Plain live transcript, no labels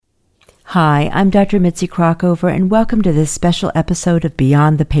Hi, I'm Dr. Mitzi Crockover, and welcome to this special episode of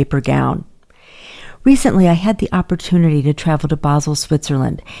Beyond the Paper Gown. Recently, I had the opportunity to travel to Basel,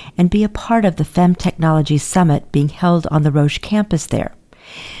 Switzerland, and be a part of the Femtechnology Summit being held on the Roche campus there.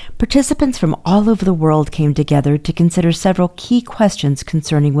 Participants from all over the world came together to consider several key questions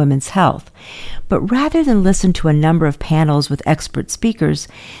concerning women's health. But rather than listen to a number of panels with expert speakers,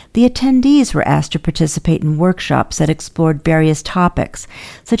 the attendees were asked to participate in workshops that explored various topics,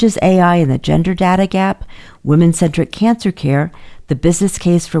 such as AI and the gender data gap, women-centric cancer care, the business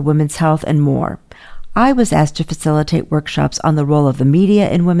case for women's health, and more. I was asked to facilitate workshops on the role of the media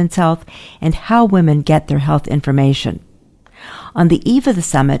in women's health and how women get their health information. On the eve of the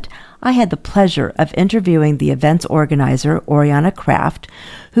summit, I had the pleasure of interviewing the event's organizer, Oriana Kraft,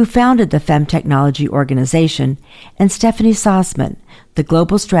 who founded the Femtechnology organization, and Stephanie Sassman, the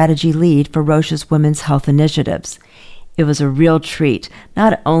global strategy lead for Roche's women's health initiatives. It was a real treat,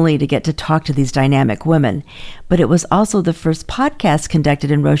 not only to get to talk to these dynamic women, but it was also the first podcast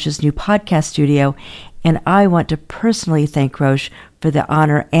conducted in Roche's new podcast studio, and I want to personally thank Roche for the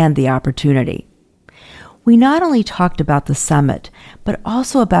honor and the opportunity. We not only talked about the summit, but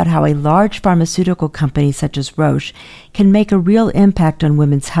also about how a large pharmaceutical company such as Roche can make a real impact on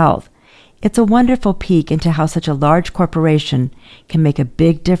women's health. It's a wonderful peek into how such a large corporation can make a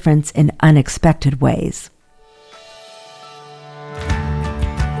big difference in unexpected ways.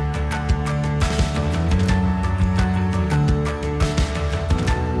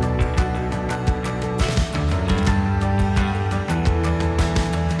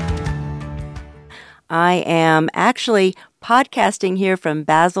 I am actually podcasting here from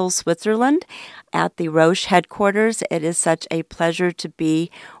Basel, Switzerland at the Roche headquarters. It is such a pleasure to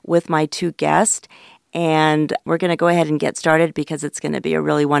be with my two guests, and we're going to go ahead and get started because it's going to be a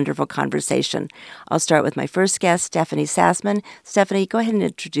really wonderful conversation. I'll start with my first guest, Stephanie Sassman. Stephanie, go ahead and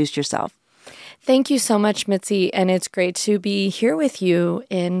introduce yourself. Thank you so much, Mitzi, and it's great to be here with you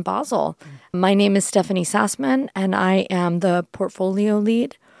in Basel. My name is Stephanie Sassman, and I am the portfolio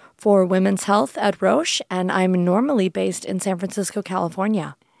lead for women's health at Roche, and I'm normally based in San Francisco,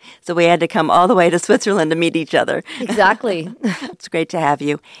 California. So we had to come all the way to Switzerland to meet each other. Exactly. It's great to have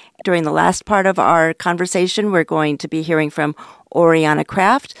you. During the last part of our conversation, we're going to be hearing from Oriana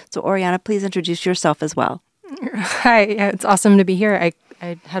Kraft. So Oriana, please introduce yourself as well. Hi, it's awesome to be here. I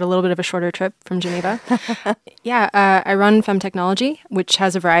had a little bit of a shorter trip from Geneva. I run Femtechnology, which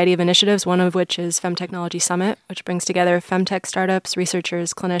has a variety of initiatives, one of which is Femtechnology Summit, which brings together femtech startups,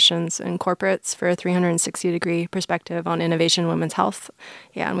 researchers, clinicians, and corporates for a 360-degree perspective on innovation in women's health.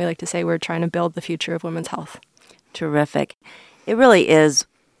 Yeah, and we like to say we're trying to build the future of women's health. Terrific. It really is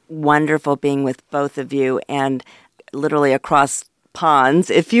wonderful being with both of you and literally across ponds,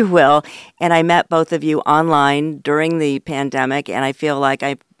 if you will. And I met both of you online during the pandemic, and I feel like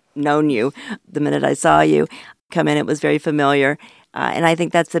I've known you the minute I saw you come in. It was very familiar. And I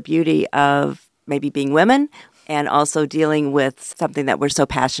think that's the beauty of maybe being women and also dealing with something that we're so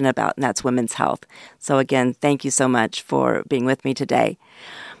passionate about, and that's women's health. So again, thank you so much for being with me today.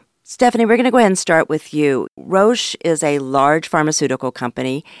 Stephanie, we're going to go ahead and start with you. Roche is a large pharmaceutical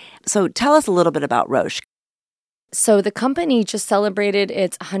company. So tell us a little bit about Roche. So the company just celebrated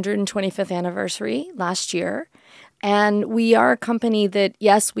its 125th anniversary last year. And we are a company that,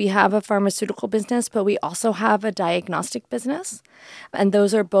 yes, we have a pharmaceutical business, but we also have a diagnostic business. And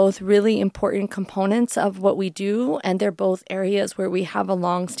those are both really important components of what we do. And they're both areas where we have a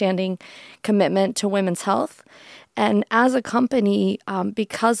long-standing commitment to women's health. And as a company,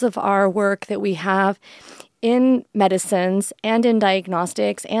 because of our work that we have in medicines and in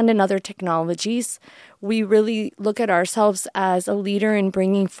diagnostics and in other technologies, we really look at ourselves as a leader in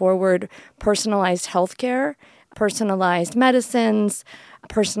bringing forward personalized healthcare, personalized medicines,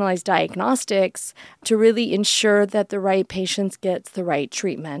 personalized diagnostics to really ensure that the right patients get the right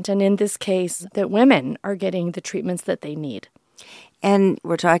treatment. And in this case, that women are getting the treatments that they need. And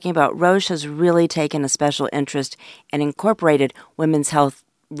we're talking about Roche has really taken a special interest and incorporated women's health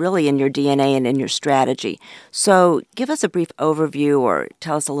really in your DNA and in your strategy. So give us a brief overview or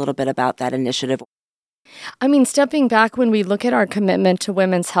tell us a little bit about that initiative. I mean, stepping back, when we look at our commitment to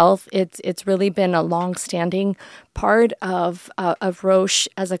women's health, it's really been a long-standing part of Roche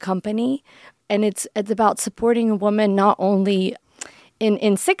as a company. And it's about supporting a woman not only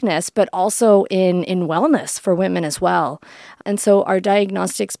in sickness, but also in wellness for women as well. And so our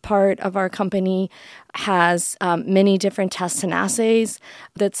diagnostics part of our company has many different tests and assays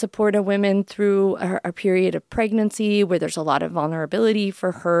that support a woman through a period of pregnancy where there's a lot of vulnerability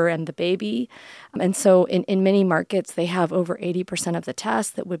for her and the baby. And so in many markets, they have over 80% of the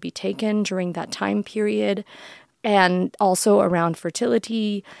tests that would be taken during that time period. and also around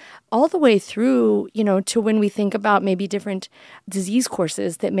fertility, all the way through, to when we think about maybe different disease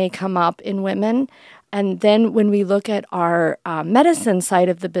courses that may come up in women. And then when we look at our medicine side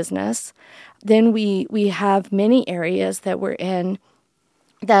of the business, then we have many areas that we're in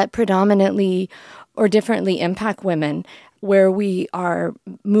that predominantly or differently impact women, where we are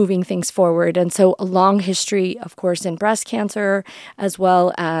moving things forward. And so a long history, of course, in breast cancer, as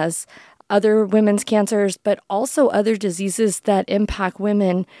well as other women's cancers, but also other diseases that impact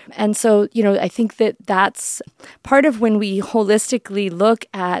women. And so, I think that that's part of when we holistically look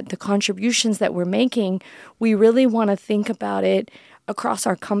at the contributions that we're making, we really want to think about it across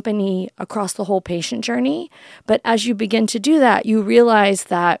our company, across the whole patient journey. But as you begin to do that, you realize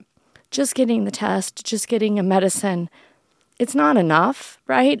that just getting the test, just getting a medicine, it's not enough,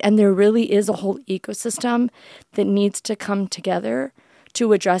 right? And there really is a whole ecosystem that needs to come together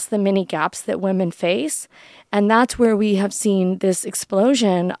to address the many gaps that women face. And that's where we have seen this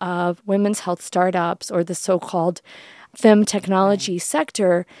explosion of women's health startups, or the so-called Femtechnology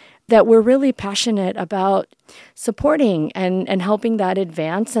sector, that we're really passionate about supporting and helping that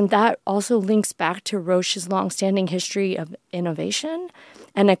advance. And that also links back to Roche's longstanding history of innovation,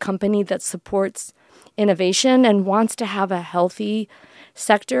 and a company that supports innovation and wants to have a healthy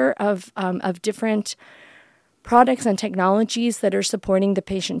sector of different products and technologies that are supporting the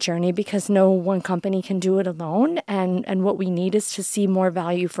patient journey, because no one company can do it alone. And what we need is to see more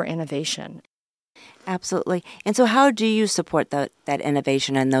value for innovation. Absolutely. And so how do you support that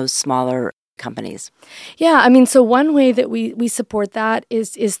innovation in those smaller companies? Yeah, so one way that we support that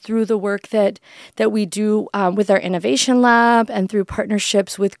is through the work that we do with our innovation lab, and through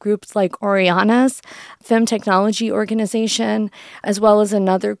partnerships with groups like Oriana's Femtechnology organization, as well as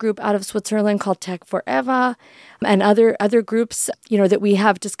another group out of Switzerland called Tech for Eva, and other groups, that we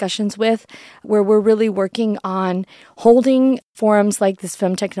have discussions with, where we're really working on holding forums like this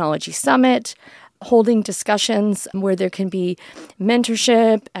Femtechnology Summit, holding discussions where there can be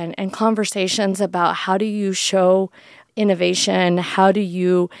mentorship and conversations about how do you show innovation, how do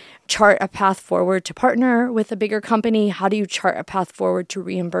you chart a path forward to partner with a bigger company, how do you chart a path forward to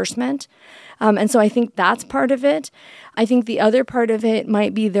reimbursement. And so I think that's part of it. I think the other part of it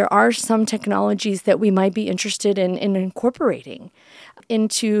might be there are some technologies that we might be interested in incorporating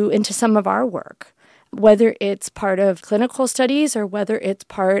into some of our work, whether it's part of clinical studies or whether it's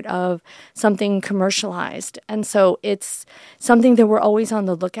part of something commercialized. And so it's something that we're always on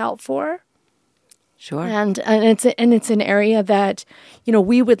the lookout for. Sure. And it's an area that,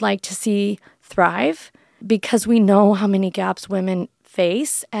 we would like to see thrive, because we know how many gaps women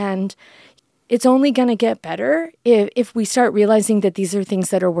face, and it's only going to get better if we start realizing that these are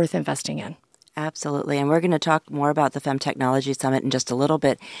things that are worth investing in. Absolutely. And we're going to talk more about the Femtechnology Summit in just a little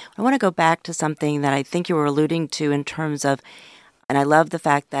bit. I want to go back to something that I think you were alluding to in terms of, and I love the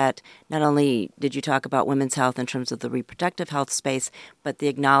fact that not only did you talk about women's health in terms of the reproductive health space, but the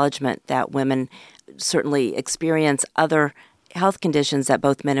acknowledgement that women certainly experience other health conditions that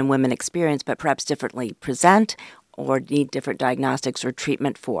both men and women experience, but perhaps differently present or need different diagnostics or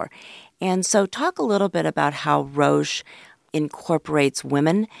treatment for. And so talk a little bit about how Roche incorporates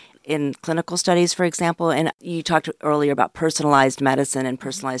women in clinical studies, for example. And you talked earlier about personalized medicine and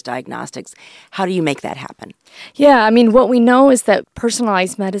personalized diagnostics. How do you make that happen? Yeah, what we know is that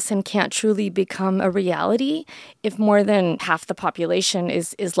personalized medicine can't truly become a reality if more than half the population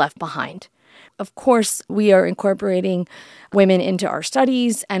is left behind. Of course, we are incorporating women into our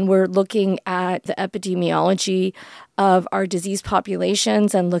studies, and we're looking at the epidemiology of our disease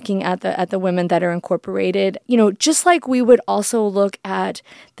populations and looking at the women that are incorporated, just like we would also look at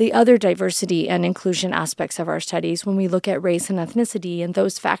the other diversity and inclusion aspects of our studies when we look at race and ethnicity and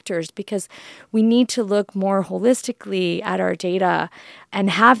those factors, because we need to look more holistically at our data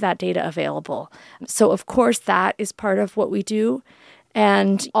and have that data available. So, of course, that is part of what we do.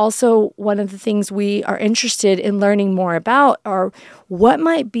 And also, one of the things we are interested in learning more about are what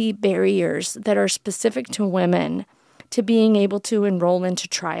might be barriers that are specific to women to being able to enroll into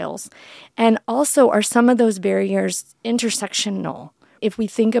trials. And also, are some of those barriers intersectional? If we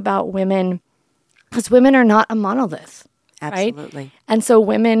think about women, because women are not a monolith. Absolutely. Right? And so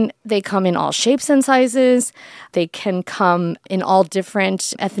women, they come in all shapes and sizes. They can come in all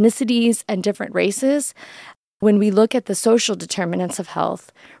different ethnicities and different races. When we look at the social determinants of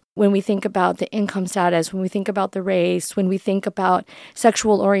health, when we think about the income status, when we think about the race, when we think about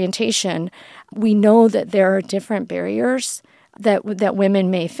sexual orientation, we know that there are different barriers that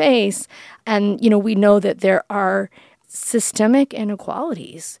women may face. And, we know that there are systemic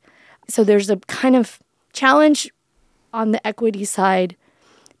inequalities. So there's a kind of challenge on the equity side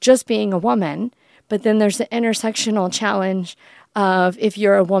just being a woman, But then there's the intersectional challenge of if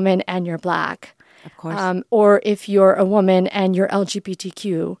you're a woman and you're Black. Of course. Or if you're a woman and you're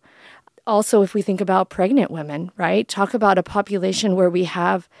LGBTQ. Also, if we think about pregnant women, right? Talk about a population where we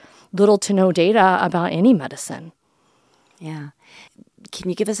have little to no data about any medicine. Yeah. Can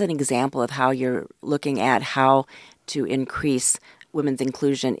you give us an example of how you're looking at how to increase women's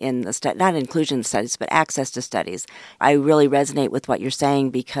inclusion in the not inclusion studies, but access to studies? I really resonate with what you're saying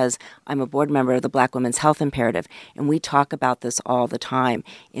because I'm a board member of the Black Women's Health Imperative, and we talk about this all the time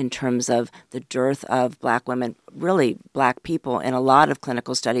in terms of the dearth of Black women, really Black people, in a lot of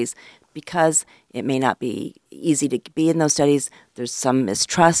clinical studies because it may not be easy to be in those studies. There's some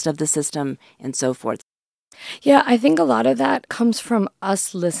mistrust of the system and so forth. Yeah, I think a lot of that comes from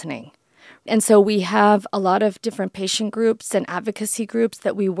us listening. And so we have a lot of different patient groups and advocacy groups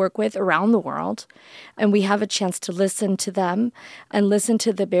that we work with around the world. And we have a chance to listen to them and listen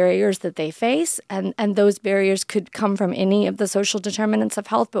to the barriers that they face. And those barriers could come from any of the social determinants of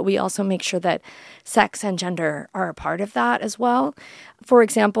health, but we also make sure that sex and gender are a part of that as well. For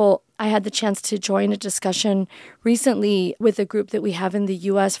example, I had the chance to join a discussion recently with a group that we have in the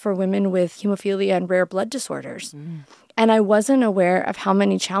U.S. for women with hemophilia and rare blood disorders. And I wasn't aware of how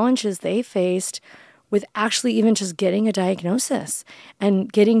many challenges they faced with actually even just getting a diagnosis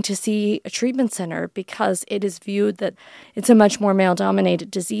and getting to see a treatment center because it is viewed that it's a much more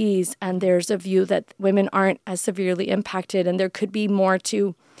male-dominated disease and there's a view that women aren't as severely impacted and there could be more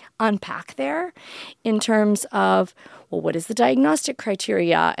to unpack there in terms of, well, what is the diagnostic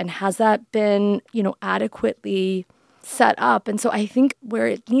criteria and has that been, adequately set up? And so I think where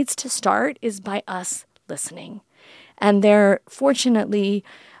it needs to start is by us listening. And there, fortunately,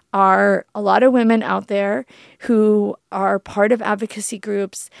 are a lot of women out there who are part of advocacy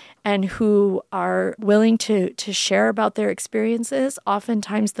groups and who are willing to share about their experiences.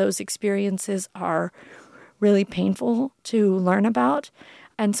 Oftentimes, those experiences are really painful to learn about.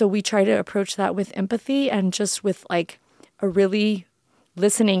 And so we try to approach that with empathy and just with like a really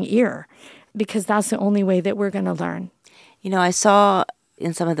listening ear, because that's the only way that we're going to learn. I saw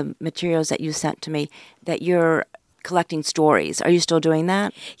in some of the materials that you sent to me that you're collecting stories. Are you still doing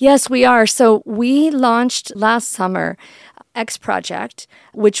that? Yes, we are. So we launched last summer X Project,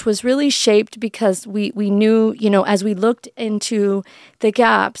 which was really shaped because we knew, as we looked into the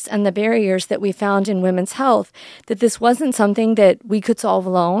gaps and the barriers that we found in women's health, that this wasn't something that we could solve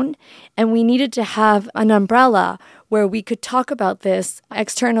alone. And we needed to have an umbrella where we could talk about this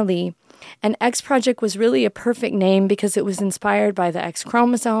externally. And X Project was really a perfect name because it was inspired by the X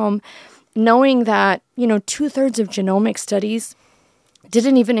chromosome, knowing that, 2/3 of genomic studies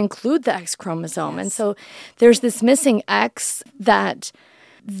didn't even include the X chromosome. Yes. And so there's this missing X that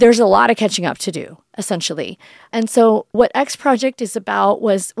there's a lot of catching up to do, essentially. And so what X Project is about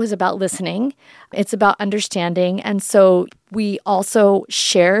was about listening. It's about understanding. And so we also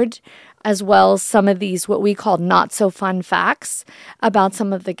shared as well some of these what we call not so fun facts about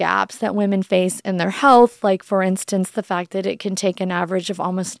some of the gaps that women face in their health. Like, for instance, the fact that it can take an average of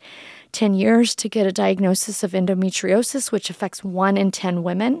almost 10 years to get a diagnosis of endometriosis, which affects 1 in 10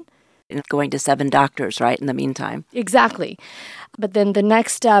 women. And going to 7 doctors, right, in the meantime. Exactly. But then the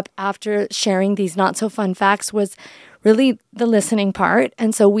next step after sharing these not so fun facts was really the listening part.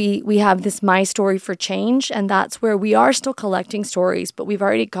 And so we have this My Story for Change, and that's where we are still collecting stories, but we've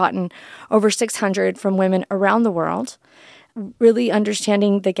already gotten over 600 from women around the world, really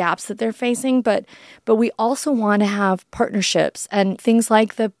understanding the gaps that they're facing. But we also want to have partnerships and things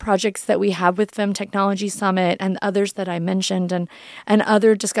like the projects that we have with Femtechnology Summit and others that I mentioned and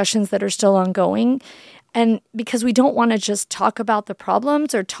other discussions that are still ongoing. And because we don't want to just talk about the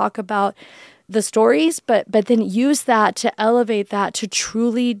problems or talk about the stories, but then use that to elevate that to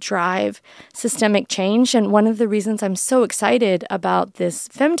truly drive systemic change. And one of the reasons I'm so excited about this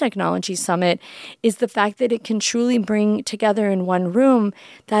Femtechnology Summit is the fact that it can truly bring together in one room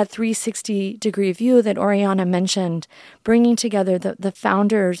that 360-degree view that Oriana mentioned, bringing together the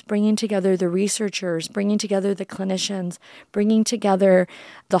founders, bringing together the researchers, bringing together the clinicians, bringing together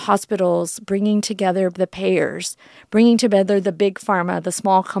the hospitals, bringing together the payers, bringing together the big pharma, the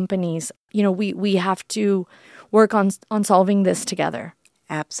small companies. We have to work on solving this together.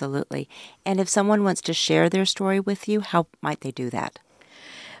 Absolutely. And if someone wants to share their story with you, how might they do that?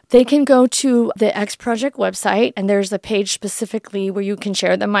 They can go to the X Project website, and there's a page specifically where you can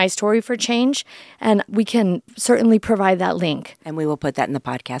share the My Story for Change, and we can certainly provide that link. And we will put that in the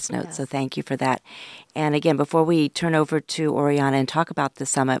podcast notes, Yes. So thank you for that. And again, before we turn over to Oriana and talk about the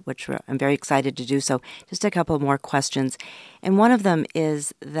summit, which I'm very excited to do so, just a couple more questions. And one of them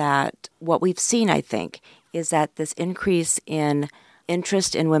is that what we've seen, I think, is that this increase in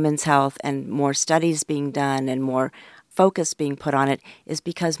interest in women's health and more studies being done and more focus being put on it is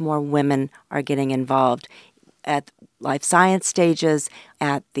because more women are getting involved at life science stages,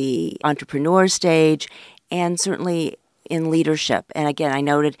 at the entrepreneur stage, and certainly in leadership. And again, I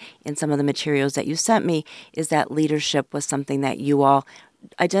noted in some of the materials that you sent me is that leadership was something that you all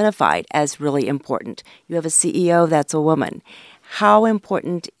identified as really important. You have a CEO that's a woman. How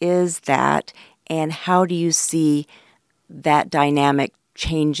important is that, and how do you see that dynamic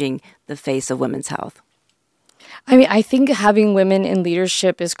changing the face of women's health? I mean, I think having women in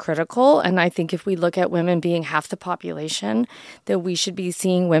leadership is critical. And I think if we look at women being half the population, that we should be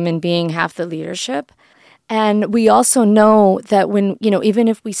seeing women being half the leadership. And we also know that when, even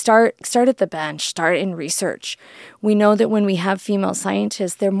if we start at the bench, start in research, we know that when we have female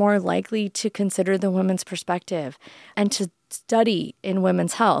scientists, they're more likely to consider the women's perspective and to study in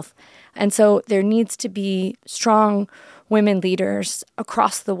women's health. And so there needs to be strong women leaders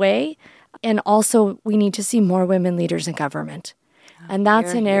across the way. And also, we need to see more women leaders in government. And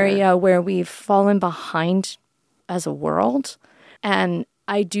that's an area where we've fallen behind as a world. And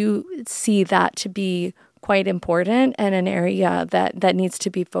I do see that to be quite important and an area that needs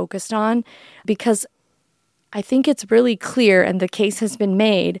to be focused on, because I think it's really clear, and the case has been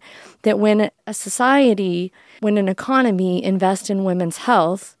made, that when a society, when an economy invests in women's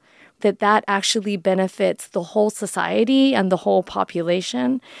health, that actually benefits the whole society and the whole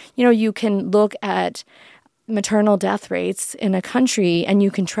population. You can look at maternal death rates in a country and you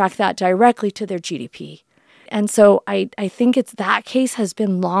can track that directly to their GDP. And so I think that case has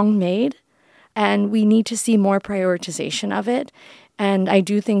been long made, and we need to see more prioritization of it. And I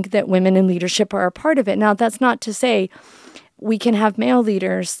do think that women in leadership are a part of it. Now, that's not to say we can have male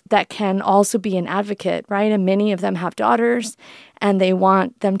leaders that can also be an advocate, right? And many of them have daughters, and they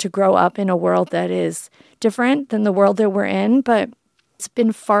want them to grow up in a world that is different than the world that we're in. But it's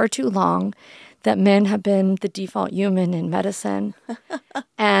been far too long that men have been the default human in medicine.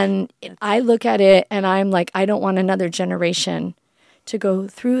 And I look at it and I'm like, I don't want another generation to go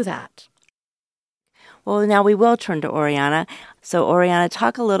through that. Well, now we will turn to Oriana. So, Oriana,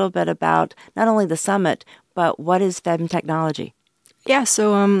 talk a little bit about not only the summit, but what is Femtechnology? Yeah,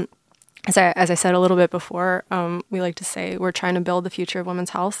 so as I said a little bit before, we like to say we're trying to build the future of women's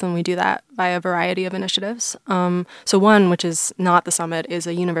health, and we do that by a variety of initiatives. So one, which is not the summit, is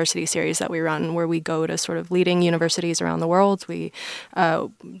a university series that we run where we go to sort of leading universities around the world. We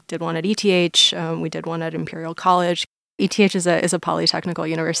did one at ETH, we did one at Imperial College. ETH is a polytechnical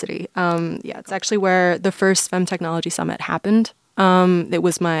university. It's actually where the first Femtechnology Summit happened. It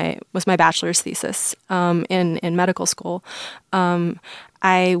was my bachelor's thesis in medical school.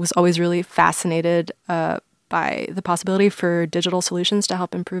 I was always really fascinated by the possibility for digital solutions to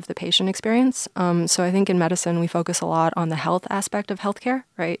help improve the patient experience. So I think in medicine, we focus a lot on the health aspect of healthcare,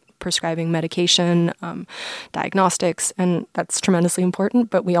 right? Prescribing medication, diagnostics, and that's tremendously important.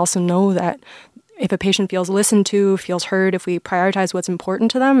 But we also know that if a patient feels listened to, feels heard, if we prioritize what's important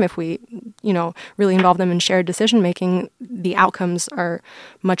to them, if we, really involve them in shared decision making, the outcomes are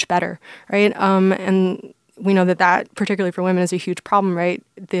much better, right? And we know that particularly for women is a huge problem, right?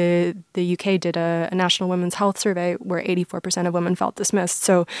 The UK did a national women's health survey where 84% of women felt dismissed.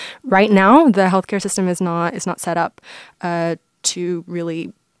 So right now, the healthcare system is not set up to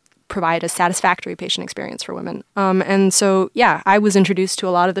really provide a satisfactory patient experience for women. And so, I was introduced to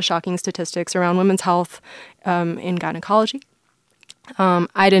a lot of the shocking statistics around women's health in gynecology.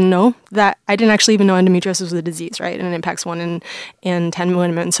 I didn't actually even know endometriosis was a disease, right? And it impacts 1 in 10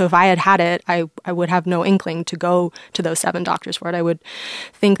 women. So if I had it, I would have no inkling to go to those 7 doctors for it. I would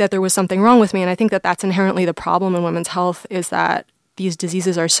think that there was something wrong with me. And I think that that's inherently the problem in women's health, is that these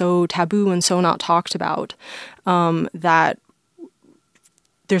diseases are so taboo and so not talked about, that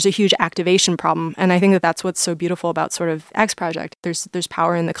there's a huge activation problem. And I think that that's what's so beautiful about sort of X Project. There's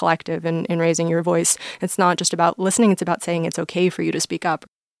power in the collective in raising your voice. It's not just about listening, it's about saying it's okay for you to speak up.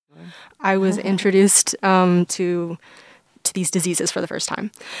 I was introduced to these diseases for the first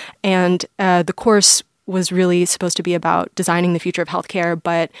time. And the course was really supposed to be about designing the future of healthcare,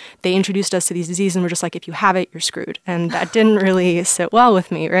 but they introduced us to these diseases and were just like, if you have it, you're screwed. And that didn't really sit well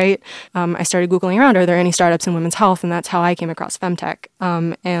with me, right? I started Googling around, are there any startups in women's health? And that's how I came across Femtech.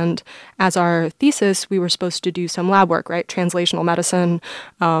 And as our thesis, we were supposed to do some lab work, right? Translational medicine.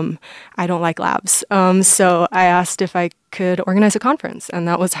 I don't like labs. So I asked if I could organize a conference. And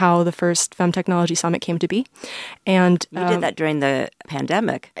that was how the first Femtechnology Summit came to be. And you did that during the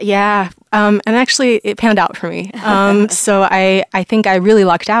pandemic. Yeah. And actually, it panned out for me. So I think I really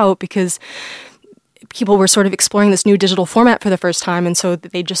lucked out because people were sort of exploring this new digital format for the first time. And so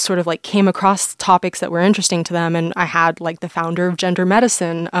they just sort of like came across topics that were interesting to them. And I had like the founder of gender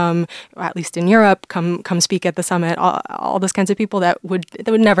medicine, at least in Europe, come speak at the summit, all those kinds of people that would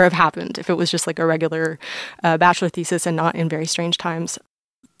never have happened if it was just like a regular bachelor thesis and not in very strange times.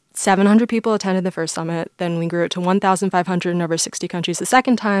 700 people attended the first summit. Then we grew it to 1,500 in over 60 countries the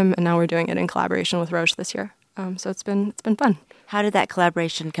second time. And now we're doing it in collaboration with Roche this year. So it's been fun. How did that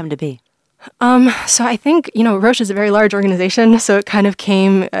collaboration come to be? So I think, Roche is a very large organization, so it kind of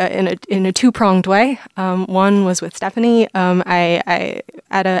came in a two-pronged way. One was with Stephanie. I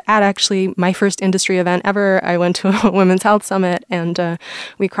at actually my first industry event ever, I went to a women's health summit, and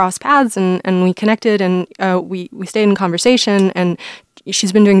we crossed paths and we connected, and we stayed in conversation. And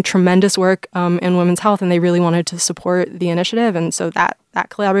she's been doing tremendous work in women's health, and they really wanted to support the initiative, and so that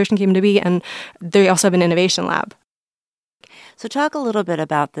collaboration came to be. And they also have an innovation lab. So talk a little bit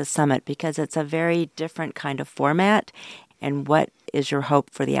about this summit, because it's a very different kind of format, and what is your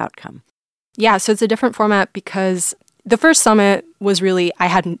hope for the outcome? Yeah, so it's a different format because the first summit was really,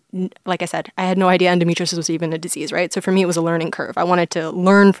 like I said, I had no idea endometriosis was even a disease, right? So for me, it was a learning curve. I wanted to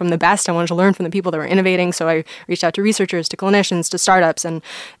learn from the best. I wanted to learn from the people that were innovating. So I reached out to researchers, to clinicians, to startups. And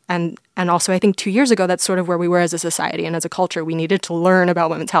also, I think 2 years ago, that's sort of where we were as a society and as a culture. We needed to learn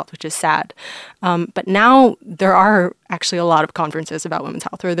about women's health, which is sad. But now there are actually a lot of conferences about women's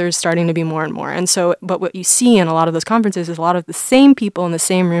health, or there's starting to be more and more. And so, but what you see in a lot of those conferences is a lot of the same people in the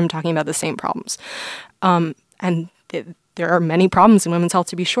same room talking about the same problems. There are many problems in women's health,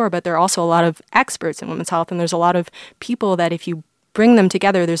 to be sure, but there are also a lot of experts in women's health, and there's a lot of people that if you bring them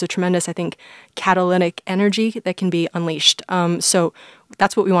together, there's a tremendous, I think, catalytic energy that can be unleashed. So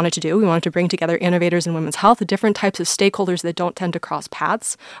that's what we wanted to do. We wanted to bring together innovators in women's health, different types of stakeholders that don't tend to cross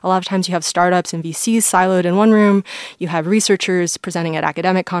paths. A lot of times you have startups and VCs siloed in one room. You have researchers presenting at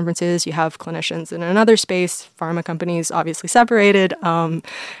academic conferences. You have clinicians in another space, pharma companies obviously separated.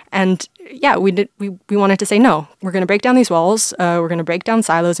 And yeah, we wanted to say, no, we're going to break down these walls. We're going to break down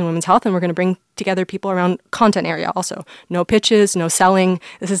silos in women's health, and we're going to bring together people around content area also. No pitches, no selling.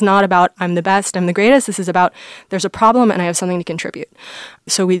 This is not about I'm the best, I'm the greatest. This is about there's a problem and I have something to contribute.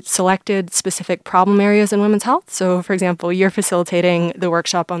 So we selected specific problem areas in women's health. So, for example, you're facilitating the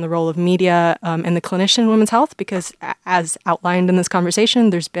workshop on the role of media and the clinician in women's health because, as outlined in this conversation,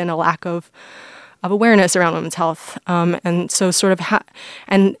 there's been a lack of awareness around women's health. And so sort of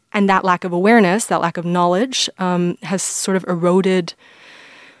and that lack of awareness, that lack of knowledge has sort of eroded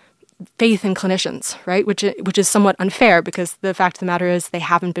faith in clinicians, right? Which is somewhat unfair because the fact of the matter is they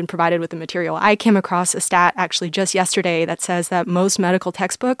haven't been provided with the material. I came across a stat actually just yesterday that says that most medical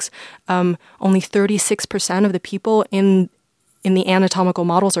textbooks, only 36% of the people in the anatomical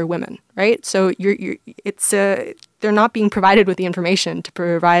models are women, right? So they're not being provided with the information to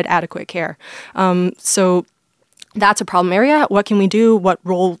provide adequate care. So that's a problem area. What can we do? What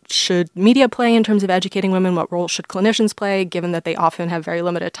role should media play in terms of educating women? What role should clinicians play, given that they often have very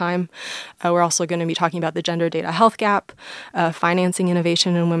limited time? We're also going to be talking about the gender data health gap, financing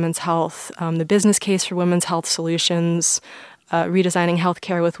innovation in women's health, the business case for women's health solutions, redesigning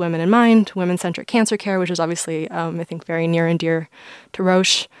healthcare with women in mind, women-centric cancer care, which is obviously, I think, very near and dear to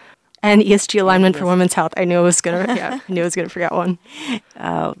Roche. And ESG alignment for women's health. I knew I was gonna forget one.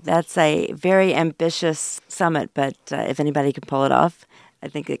 Oh, that's a very ambitious summit, but if anybody can pull it off, I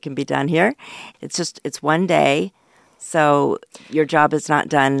think it can be done here. It's one day, so your job is not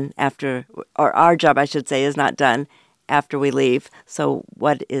done after, or our job, I should say, is not done after we leave. So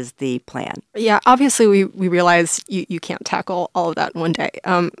what is the plan? Yeah, obviously we realize you can't tackle all of that in one day.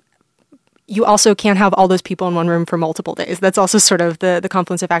 You also can't have all those people in one room for multiple days. That's also sort of the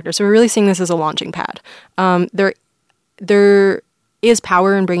confluence of factors. So we're really seeing this as a launching pad. There is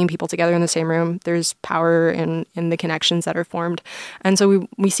power in bringing people together in the same room. There's power in the connections that are formed. And so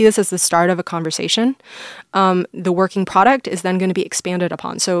we see this as the start of a conversation. The working product is then going to be expanded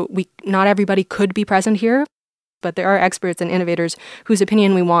upon. So not everybody could be present here, but there are experts and innovators whose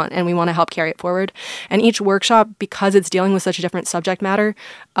opinion we want, and we want to help carry it forward. And each workshop, because it's dealing with such a different subject matter,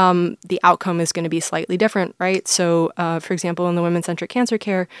 the outcome is going to be slightly different, right? So, for example, in the women-centric cancer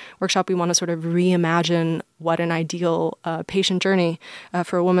care workshop, we want to sort of reimagine what an ideal patient journey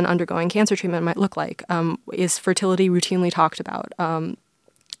for a woman undergoing cancer treatment might look like. Is fertility routinely talked about?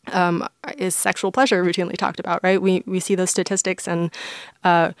 Is sexual pleasure routinely talked about, right? We see those statistics, and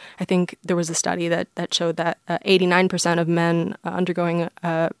I think there was a study that showed that 89% of men undergoing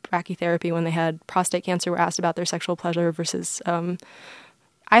brachytherapy when they had prostate cancer were asked about their sexual pleasure versus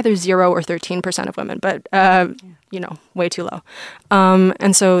either 0 or 13% of women, but way too low.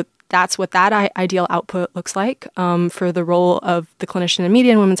 And so that's what that ideal output looks like. For the role of the clinician in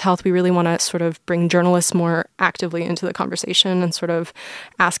media and women's health, we really want to sort of bring journalists more actively into the conversation and sort of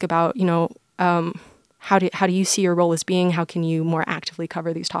ask about, how do you see your role as being? How can you more actively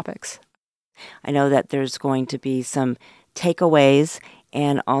cover these topics? I know that there's going to be some takeaways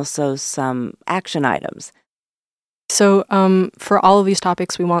and also some action items. So for all of these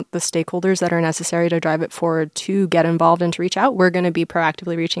topics, we want the stakeholders that are necessary to drive it forward to get involved and to reach out. We're going to be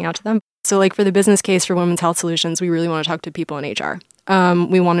proactively reaching out to them. So like for the business case for women's health solutions, we really want to talk to people in HR.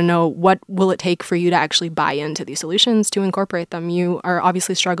 We want to know, what will it take for you to actually buy into these solutions, to incorporate them? You are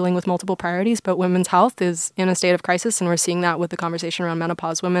obviously struggling with multiple priorities, but women's health is in a state of crisis, and we're seeing that with the conversation around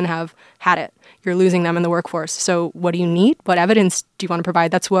menopause. Women have had it. You're losing them in the workforce. So what do you need? What evidence do you want to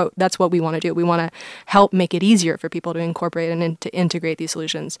provide? That's what we want to do. We want to help make it easier for people to incorporate and to integrate these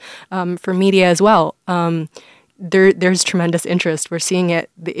solutions. For media as well, there's tremendous interest. We're seeing it,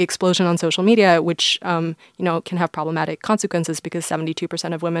 the explosion on social media, which can have problematic consequences because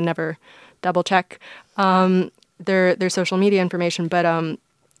 72% of women never double check their social media information. But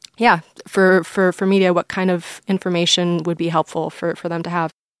for media, what kind of information would be helpful for them to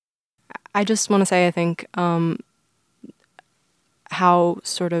have? I just want to say, I think how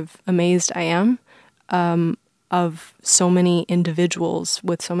sort of amazed I am of so many individuals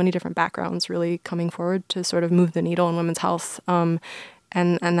with so many different backgrounds really coming forward to sort of move the needle in women's health. And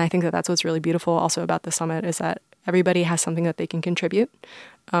I think that's what's really beautiful also about the summit, is that everybody has something that they can contribute,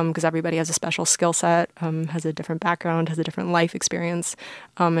 because everybody has a special skill set, has a different background, has a different life experience.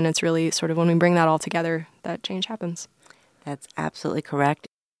 And it's really sort of when we bring that all together that change happens. That's absolutely correct.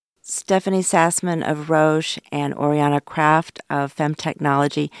 Stephanie Sassman of Roche and Oriana Kraft of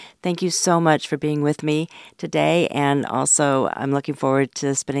Femtechnology, thank you so much for being with me today. And also, I'm looking forward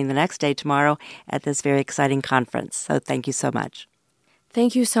to spending the next day tomorrow at this very exciting conference. So thank you so much.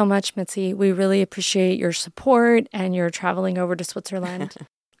 Thank you so much, Mitzi. We really appreciate your support and your traveling over to Switzerland.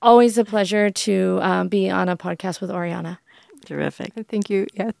 Always a pleasure to be on a podcast with Oriana. Terrific. Thank you.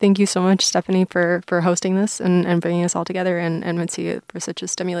 Yeah, thank you so much, Stephanie, for hosting this and bringing us all together, and Mitzi for such a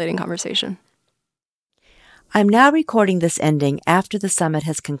stimulating conversation. I'm now recording this ending after the summit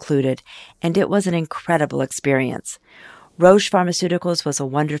has concluded, and it was an incredible experience. Roche Pharmaceuticals was a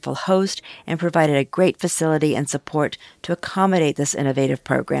wonderful host and provided a great facility and support to accommodate this innovative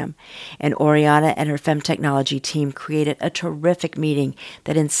program. And Oriana and her Femtechnology team created a terrific meeting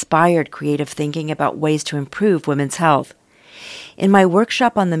that inspired creative thinking about ways to improve women's health. In my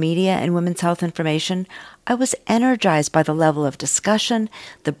workshop on the media and women's health information, I was energized by the level of discussion,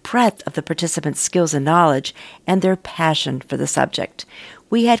 the breadth of the participants' skills and knowledge, and their passion for the subject.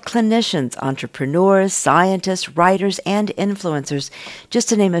 We had clinicians, entrepreneurs, scientists, writers, and influencers, just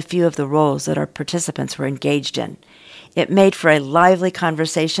to name a few of the roles that our participants were engaged in. It made for a lively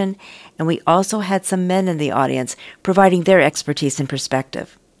conversation, and we also had some men in the audience providing their expertise and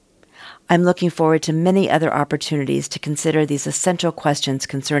perspective. I'm looking forward to many other opportunities to consider these essential questions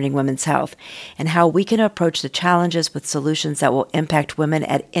concerning women's health and how we can approach the challenges with solutions that will impact women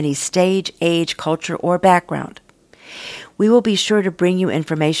at any stage, age, culture, or background. We will be sure to bring you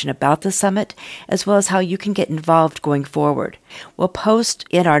information about the summit as well as how you can get involved going forward. We'll post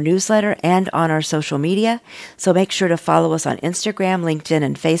in our newsletter and on our social media, so make sure to follow us on Instagram, LinkedIn,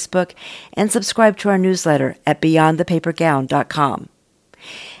 and Facebook, and subscribe to our newsletter at beyondthepapergown.com.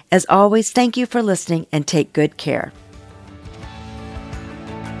 As always, thank you for listening and take good care.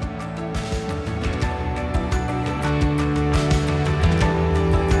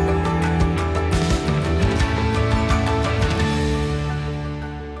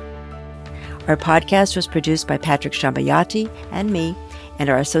 Our podcast was produced by Patrick Shambayati and me, and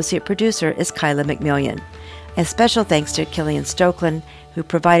our associate producer is Kyla McMillian. A special thanks to Killian Stokeland, who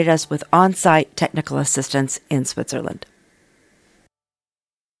provided us with on-site technical assistance in Switzerland.